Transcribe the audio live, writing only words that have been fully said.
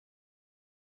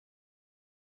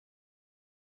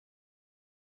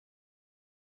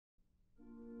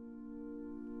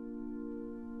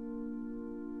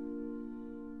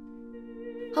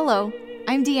Hello,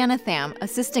 I'm Deanna Tham,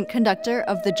 assistant conductor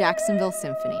of the Jacksonville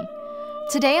Symphony.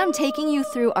 Today I'm taking you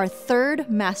through our third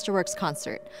Masterworks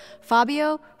concert,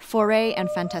 Fabio, Fauré, and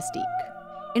Fantastique.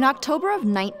 In October of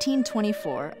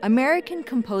 1924, American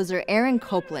composer Aaron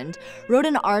Copland wrote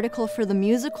an article for the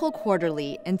Musical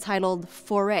Quarterly entitled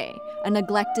Fauré, a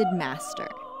Neglected Master.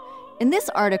 In this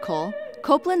article,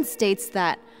 Copland states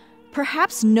that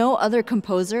perhaps no other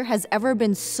composer has ever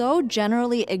been so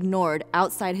generally ignored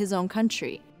outside his own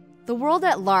country. The world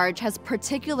at large has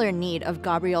particular need of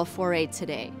Gabriel Fauré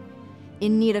today,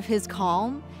 in need of his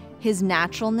calm, his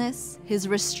naturalness, his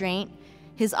restraint,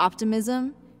 his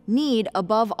optimism, need,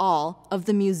 above all, of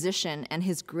the musician and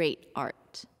his great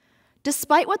art.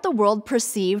 Despite what the world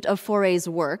perceived of Fauré's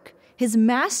work, his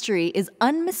mastery is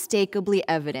unmistakably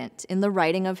evident in the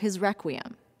writing of his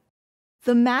Requiem.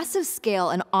 The massive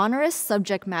scale and onerous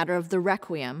subject matter of the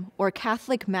Requiem, or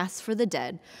Catholic Mass for the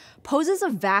Dead, poses a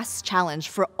vast challenge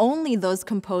for only those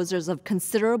composers of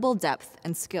considerable depth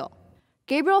and skill.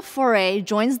 Gabriel Fauré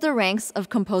joins the ranks of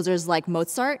composers like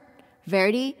Mozart,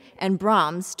 Verdi, and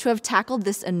Brahms to have tackled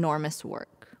this enormous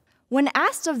work. When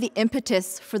asked of the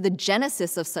impetus for the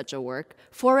genesis of such a work,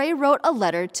 Fauré wrote a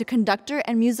letter to conductor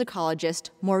and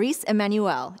musicologist Maurice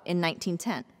Emmanuel in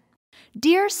 1910.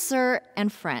 Dear Sir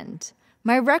and Friend,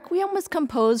 my Requiem was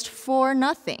composed for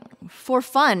nothing, for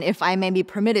fun, if I may be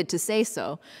permitted to say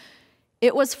so.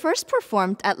 It was first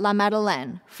performed at La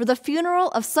Madeleine for the funeral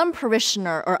of some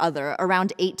parishioner or other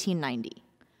around 1890.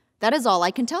 That is all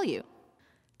I can tell you.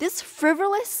 This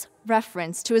frivolous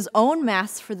reference to his own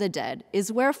Mass for the Dead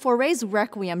is where Fauré's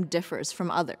Requiem differs from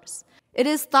others. It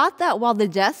is thought that while the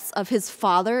deaths of his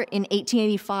father in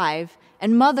 1885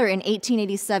 and mother in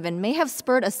 1887 may have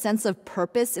spurred a sense of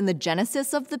purpose in the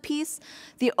genesis of the piece,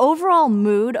 the overall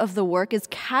mood of the work is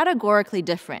categorically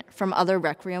different from other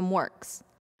Requiem works.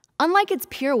 Unlike its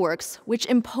peer works, which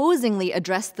imposingly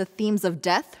address the themes of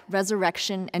death,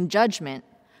 resurrection, and judgment,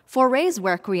 Fauré's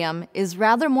Requiem is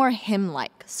rather more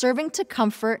hymn-like, serving to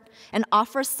comfort and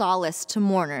offer solace to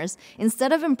mourners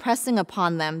instead of impressing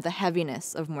upon them the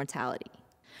heaviness of mortality.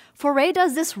 Fauré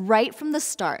does this right from the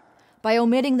start by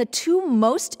omitting the two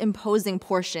most imposing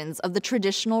portions of the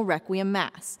traditional Requiem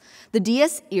Mass, the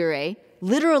Dies Irae,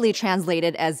 literally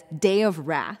translated as Day of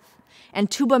Wrath,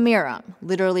 and Tuba Miram,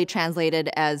 literally translated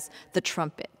as the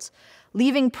trumpet,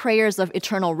 leaving prayers of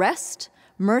eternal rest,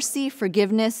 mercy,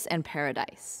 forgiveness, and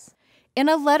paradise. In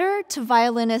a letter to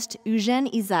violinist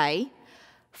Eugène Ysaÿe,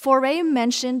 Fauré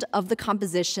mentioned of the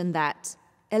composition that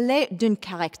Elle est d'un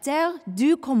caractère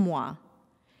doux comme moi.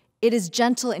 It is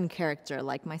gentle in character,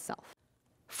 like myself.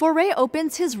 Fauré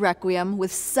opens his Requiem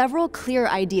with several clear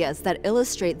ideas that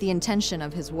illustrate the intention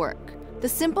of his work. The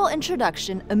simple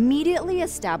introduction immediately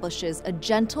establishes a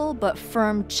gentle but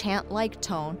firm chant-like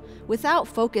tone without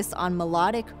focus on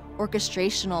melodic,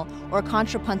 orchestrational, or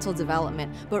contrapuntal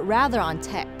development, but rather on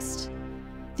text.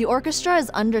 The orchestra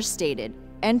is understated,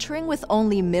 entering with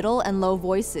only middle and low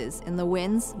voices in the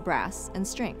winds, brass, and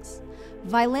strings.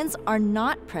 Violins are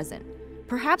not present,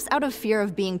 perhaps out of fear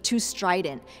of being too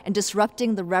strident and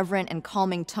disrupting the reverent and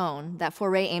calming tone that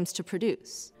Fauré aims to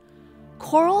produce.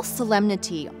 Choral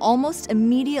solemnity almost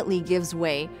immediately gives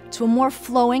way to a more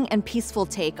flowing and peaceful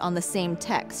take on the same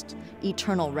text,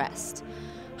 eternal rest,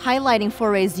 highlighting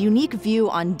Fauré's unique view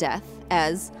on death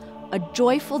as a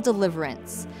joyful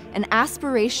deliverance, an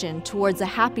aspiration towards a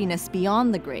happiness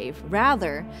beyond the grave,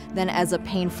 rather than as a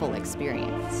painful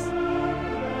experience.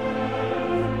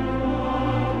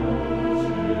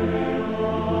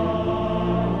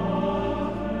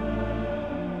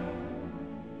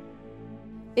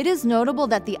 It is notable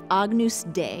that the Agnus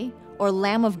Dei, or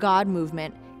Lamb of God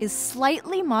movement, is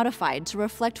slightly modified to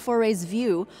reflect Fauré's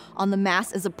view on the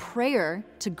Mass as a prayer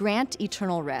to grant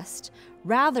eternal rest,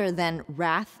 rather than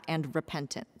wrath and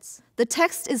repentance. The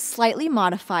text is slightly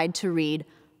modified to read,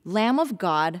 Lamb of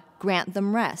God, grant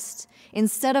them rest,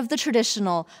 instead of the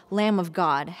traditional Lamb of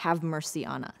God, have mercy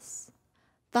on us.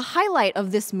 The highlight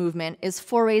of this movement is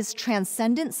Fauré's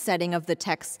transcendent setting of the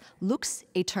text Lux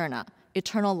Aeterna,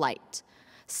 eternal light,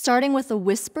 starting with a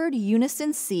whispered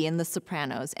unison C in the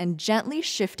sopranos and gently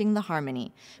shifting the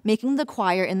harmony, making the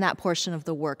choir in that portion of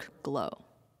the work glow.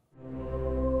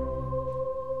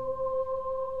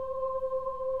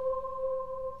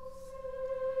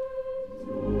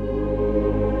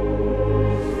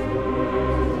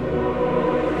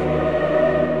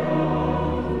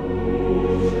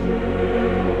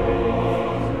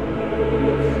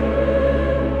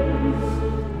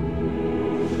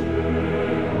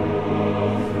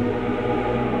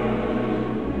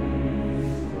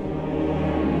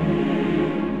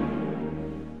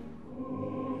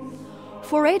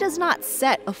 Fauré does not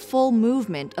set a full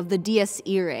movement of the Dies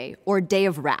Irae, or Day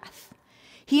of Wrath.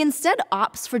 He instead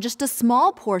opts for just a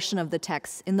small portion of the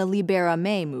text in the Libera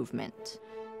Me movement.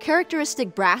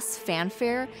 Characteristic brass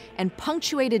fanfare and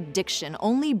punctuated diction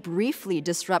only briefly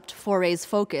disrupt Fauré's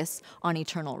focus on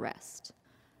eternal rest.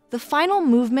 The final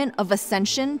movement of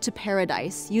Ascension to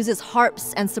Paradise uses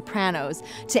harps and sopranos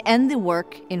to end the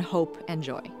work in hope and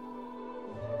joy.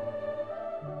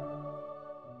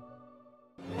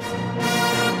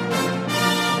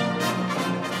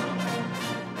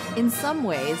 In some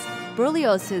ways,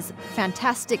 Berlioz's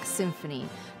Fantastique symphony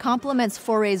complements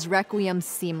Fauré's Requiem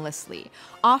seamlessly,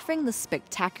 offering the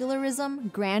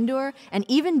spectacularism, grandeur, and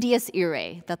even Dies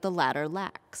Irae that the latter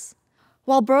lacks.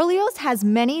 While Berlioz has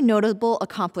many notable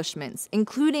accomplishments,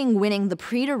 including winning the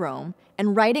Prix de Rome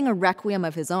and writing a Requiem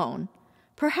of his own,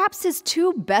 perhaps his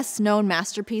two best-known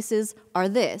masterpieces are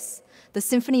this, the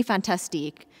Symphonie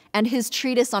Fantastique, and his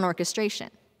treatise on orchestration.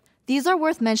 These are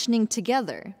worth mentioning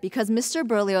together because Mr.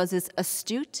 Berlioz's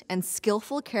astute and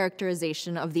skillful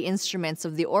characterization of the instruments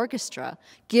of the orchestra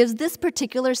gives this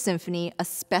particular symphony a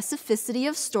specificity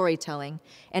of storytelling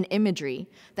and imagery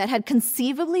that had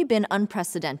conceivably been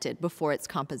unprecedented before its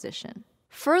composition.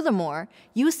 Furthermore,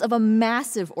 use of a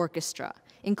massive orchestra,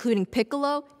 including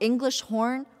piccolo, English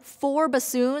horn, 4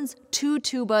 bassoons, 2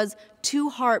 tubas, 2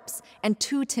 harps, and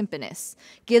 2 timpanists,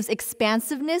 gives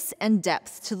expansiveness and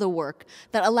depth to the work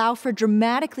that allow for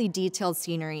dramatically detailed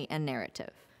scenery and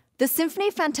narrative. The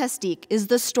Symphonie Fantastique is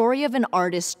the story of an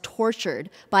artist tortured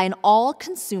by an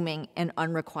all-consuming and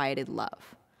unrequited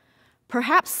love.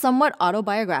 Perhaps somewhat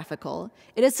autobiographical,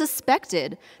 it is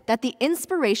suspected that the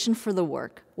inspiration for the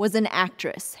work was an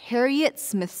actress, Harriet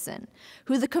Smithson,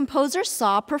 who the composer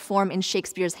saw perform in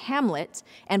Shakespeare's Hamlet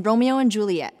and Romeo and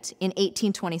Juliet in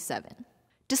 1827.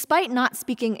 Despite not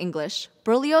speaking English,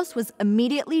 Berlioz was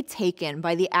immediately taken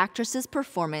by the actress's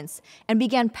performance and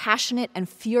began passionate and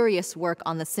furious work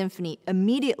on the symphony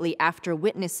immediately after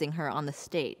witnessing her on the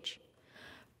stage.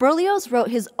 Berlioz wrote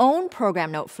his own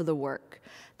program note for the work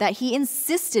that he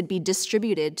insisted be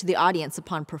distributed to the audience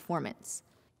upon performance.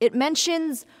 It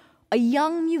mentions a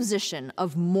young musician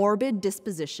of morbid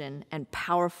disposition and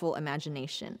powerful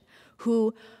imagination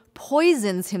who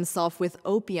poisons himself with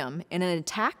opium in an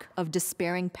attack of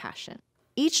despairing passion.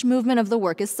 Each movement of the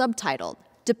work is subtitled,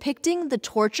 depicting the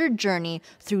tortured journey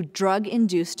through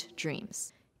drug-induced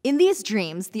dreams. In these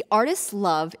dreams, the artist's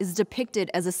love is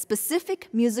depicted as a specific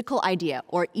musical idea,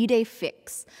 or idée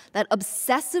fixe, that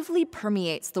obsessively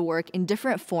permeates the work in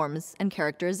different forms and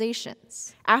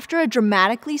characterizations. After a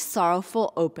dramatically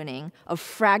sorrowful opening of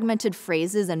fragmented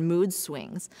phrases and mood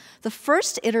swings, the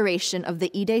first iteration of the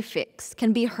idée fixe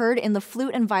can be heard in the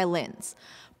flute and violins,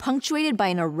 punctuated by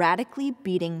an erratically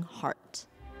beating heart.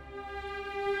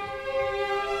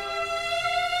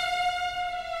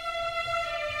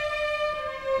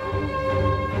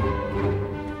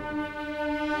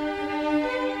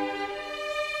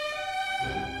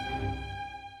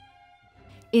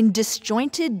 In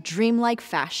disjointed, dreamlike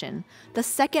fashion, the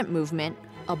second movement,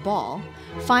 a ball,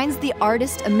 finds the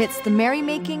artist amidst the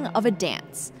merrymaking of a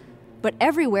dance, but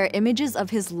everywhere images of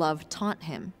his love taunt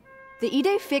him. The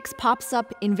idée fixe pops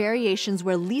up in variations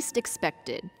where least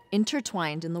expected,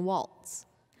 intertwined in the waltz.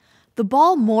 The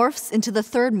ball morphs into the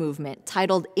third movement,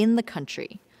 titled In the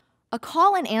Country. A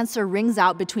call and answer rings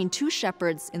out between 2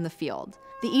 shepherds in the field.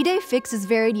 The idée fixe is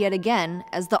varied yet again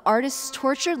as the artist's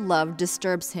tortured love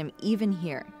disturbs him even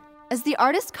here. As the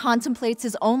artist contemplates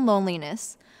his own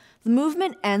loneliness, the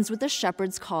movement ends with the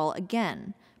shepherd's call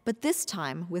again, but this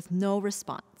time with no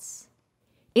response.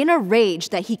 In a rage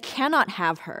that he cannot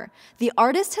have her, the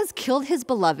artist has killed his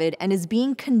beloved and is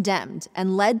being condemned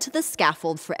and led to the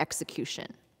scaffold for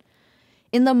execution.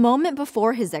 In the moment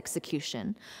before his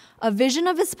execution, a vision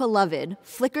of his beloved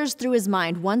flickers through his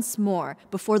mind once more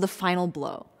before the final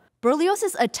blow.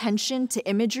 Berlioz's attention to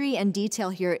imagery and detail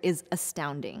here is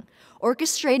astounding,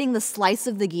 orchestrating the slice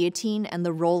of the guillotine and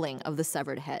the rolling of the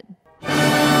severed head.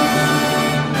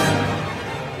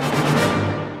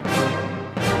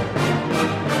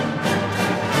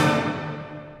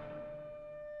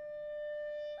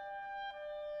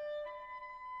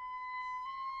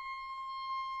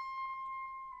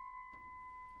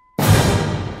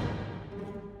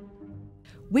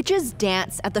 Witches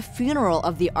dance at the funeral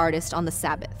of the artist on the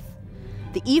Sabbath.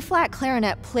 The E-flat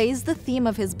clarinet plays the theme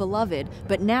of his beloved,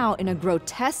 but now in a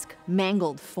grotesque,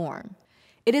 mangled form.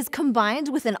 It is combined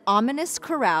with an ominous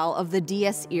chorale of the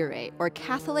Dies Irae, or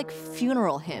Catholic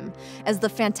funeral hymn, as the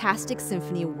Fantastique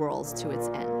symphony whirls to its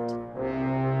end.